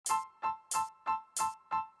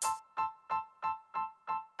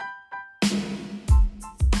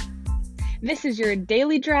This is your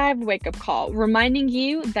daily drive wake-up call, reminding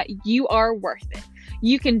you that you are worth it.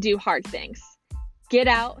 You can do hard things. Get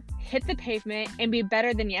out, hit the pavement, and be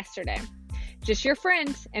better than yesterday. Just your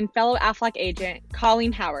friend and fellow Aflac agent,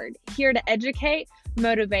 Colleen Howard, here to educate,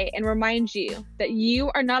 motivate, and remind you that you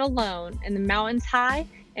are not alone in the mountains high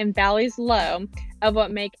and valleys low of what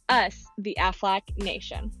make us the Aflac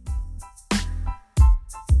Nation.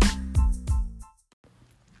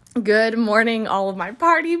 Good morning, all of my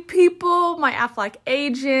party people, my Aflac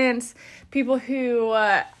agents, people who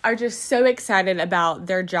are just so excited about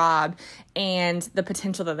their job and the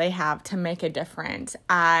potential that they have to make a difference.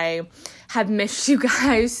 I have missed you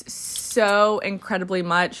guys so incredibly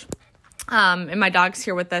much. And my dog's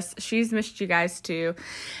here with us. She's missed you guys too.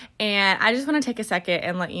 And I just want to take a second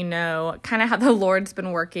and let you know kind of how the Lord's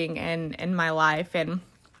been working in my life. And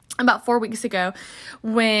about 4 weeks ago,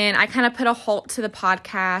 when I kind of put a halt to the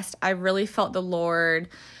podcast, I really felt the Lord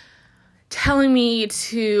telling me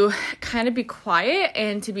to kind of be quiet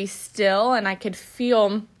and to be still. And I could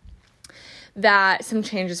feel that some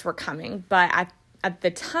changes were coming. But at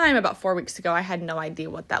the time, about 4 weeks ago, I had no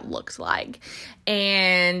idea what that looked like.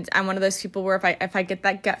 And I'm one of those people where if I get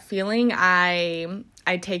that gut feeling, I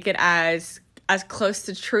take it as close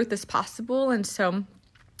to truth as possible. And so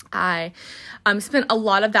I spent a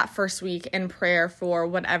lot of that first week in prayer for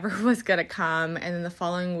whatever was going to come. And then the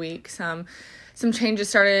following week, some changes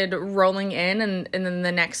started rolling in. And then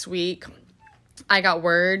the next week, I got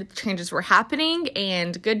word changes were happening,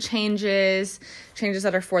 and good changes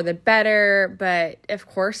that are for the better. But of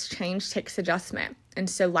course, change takes adjustment. And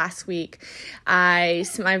so last week, I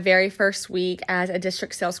spent my very first week as a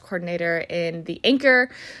district sales coordinator in the Anchor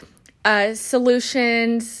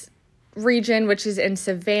Solutions region, which is in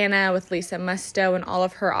Savannah, with Lisa Musto and all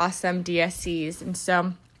of her awesome DSCs. And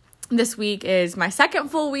so this week is my second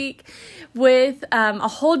full week with a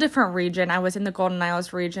whole different region. I was in the Golden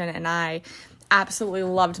Isles region, and I absolutely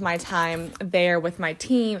loved my time there with my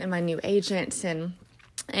team and my new agents.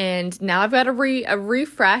 And now I've got a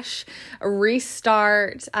refresh, a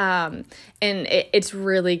restart, and it's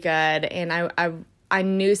really good. And I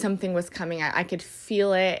knew something was coming. I could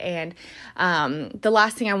feel it. And the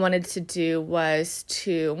last thing I wanted to do was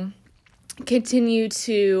to continue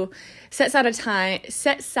to set time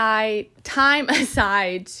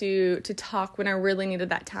aside to talk when I really needed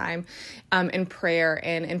that time in prayer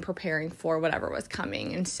and in preparing for whatever was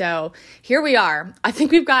coming. And so here we are. I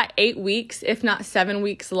think we've got 8 weeks, if not 7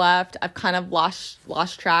 weeks left. I've kind of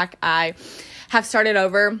lost track. I have started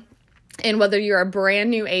over. And whether you're a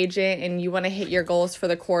brand new agent and you want to hit your goals for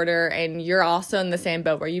the quarter, and you're also in the same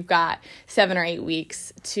boat where you've got 7 or 8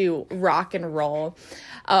 weeks to rock and roll,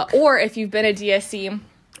 or if you've been a DSC,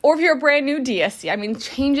 or if you're a brand new DSC, I mean,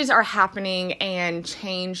 changes are happening, and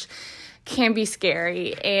change can be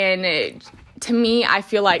scary. And to me, I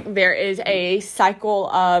feel like there is a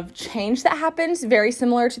cycle of change that happens, very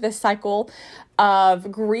similar to the cycle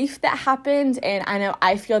of grief that happened. And I know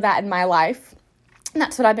I feel that in my life. And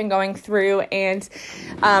that's what I've been going through. And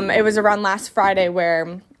it was around last Friday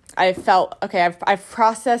where I felt, okay, I've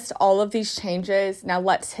processed all of these changes. Now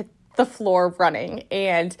let's hit the floor running.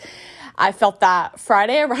 And I felt that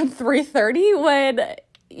Friday around 3:30 when,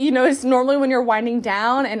 it's normally when you're winding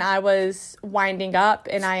down, and I was winding up,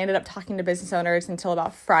 and I ended up talking to business owners until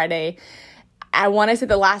about Friday. I want to say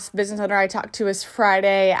the last business owner I talked to was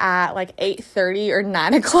Friday at like 8:30 or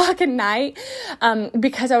 9 o'clock at night,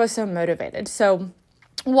 because I was so motivated. So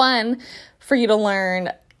one, for you to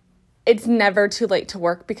learn, it's never too late to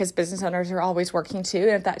work, because business owners are always working too. And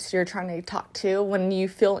if that's who you're trying to talk to, when you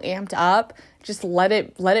feel amped up, just let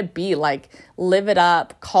it be. Like, live it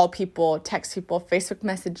up, call people, text people, Facebook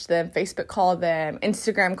message them, Facebook call them,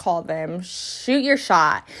 Instagram call them, shoot your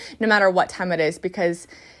shot, no matter what time it is, because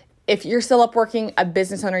if you're still up working, a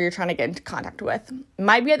business owner you're trying to get into contact with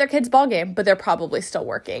might be at their kid's ball game, but they're probably still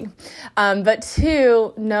working. But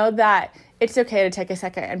two, know that it's okay to take a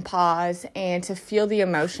second and pause and to feel the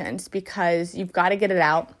emotions, because you've got to get it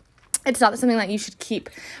out. It's not something that you should keep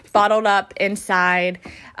bottled up inside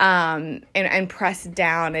and press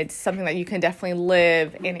down. It's something that you can definitely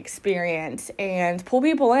live and experience, and pull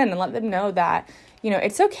people in and let them know that,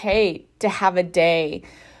 it's okay to have a day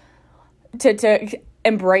to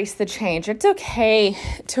embrace the change. It's okay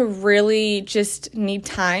to really just need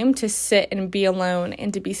time to sit and be alone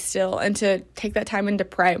and to be still and to take that time and to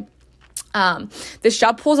pray. This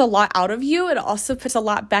job pulls a lot out of you. It also puts a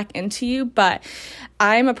lot back into you, but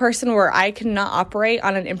I'm a person where I cannot operate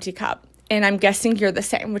on an empty cup. And I'm guessing you're the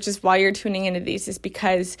same, which is why you're tuning into these, is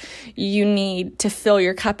because you need to fill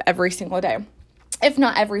your cup every single day, if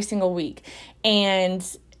not every single week. And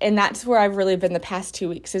And that's where I've really been the past 2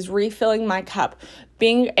 weeks, is refilling my cup,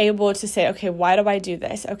 being able to say, okay, why do I do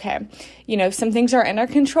this? Okay, some things are in our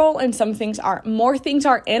control and some things aren't. More things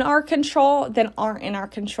are in our control than aren't in our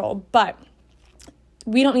control, but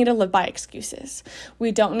we don't need to live by excuses.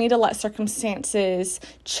 We don't need to let circumstances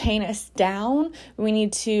chain us down. We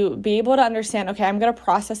need to be able to understand, okay, I'm going to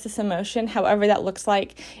process this emotion, however that looks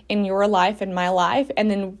like in your life and my life, and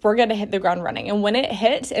then we're going to hit the ground running. And when it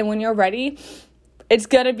hits and when you're ready, it's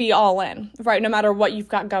going to be all in, right? No matter what you've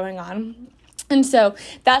got going on. And so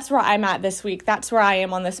that's where I'm at this week. That's where I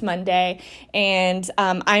am on this Monday. And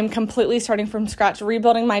I'm completely starting from scratch,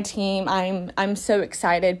 rebuilding my team. I'm so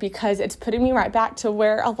excited because it's putting me right back to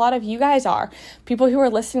where a lot of you guys are. People who are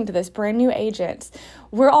listening to this, brand new agents.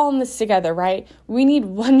 We're all in this together, right? We need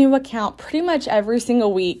one new account pretty much every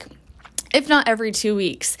single week, if not every 2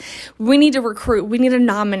 weeks. We need to recruit. We need to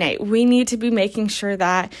nominate. We need to be making sure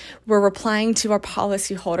that we're replying to our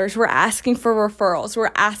policyholders. We're asking for referrals.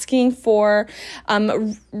 We're asking for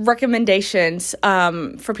recommendations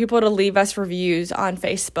for people to leave us reviews on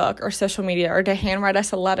Facebook or social media, or to handwrite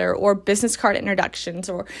us a letter, or business card introductions,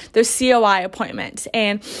 or those COI appointments.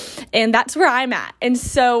 And that's where I'm at. And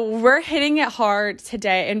so we're hitting it hard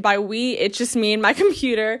today. And by we, it's just me and my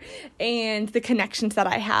computer and the connections that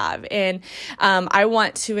I have. And I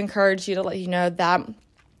want to encourage you to let you know that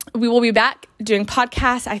we will be back doing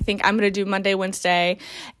podcasts. I think I'm going to do Monday, Wednesday,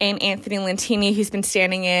 and Anthony Lantini, who's been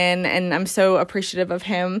standing in, and I'm so appreciative of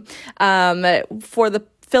him for the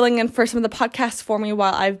filling in for some of the podcasts for me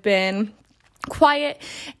while I've been quiet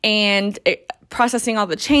and processing all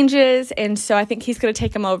the changes. And so I think he's going to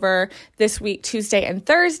take them over this week, Tuesday and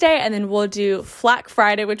Thursday, and then we'll do Flack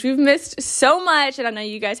Friday, which we've missed so much, and I know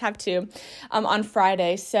you guys have too, on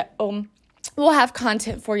Friday. So we'll have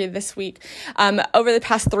content for you this week. Over the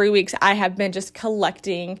past 3 weeks, I have been just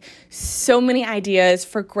collecting so many ideas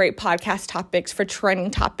for great podcast topics, for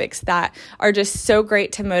training topics that are just so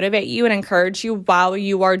great to motivate you and encourage you while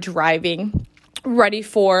you are driving, ready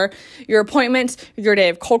for your appointments, your day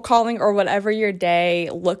of cold calling, or whatever your day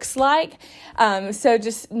looks like. So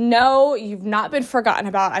just know you've not been forgotten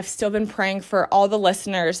about. I've still been praying for all the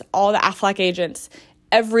listeners, all the Aflac agents,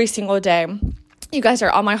 every single day. You guys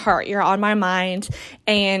are on my heart. You're on my mind.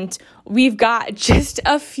 And we've got just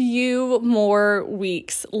a few more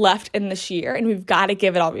weeks left in this year, and we've got to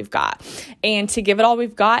give it all we've got. And to give it all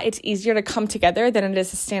we've got, it's easier to come together than it is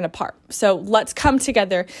to stand apart. So let's come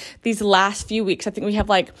together these last few weeks. I think we have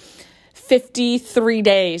like 53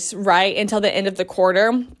 days, right, until the end of the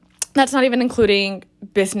quarter. That's not even including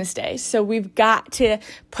business days. So we've got to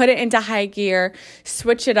put it into high gear,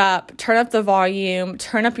 switch it up, turn up the volume,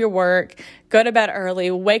 turn up your work, go to bed early,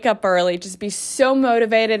 wake up early, just be so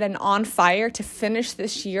motivated and on fire to finish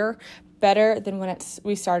this year better than when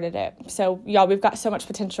we started it. So y'all, we've got so much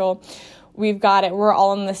potential. We've got it. We're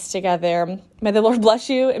all in this together. May the Lord bless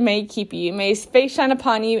you and may he keep you. May his face shine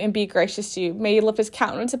upon you and be gracious to you. May he lift his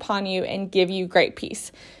countenance upon you and give you great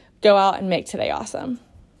peace. Go out and make today awesome.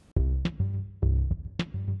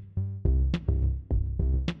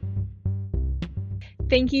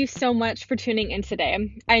 Thank you so much for tuning in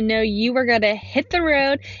today. I know you are going to hit the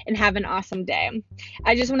road and have an awesome day.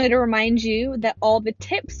 I just wanted to remind you that all the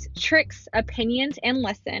tips, tricks, opinions, and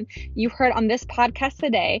lesson you heard on this podcast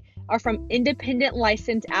today are from independent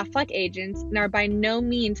licensed Aflac agents and are by no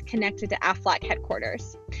means connected to Aflac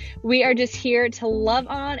headquarters. We are just here to love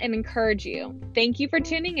on and encourage you. Thank you for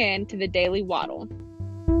tuning in to the Daily Waddle.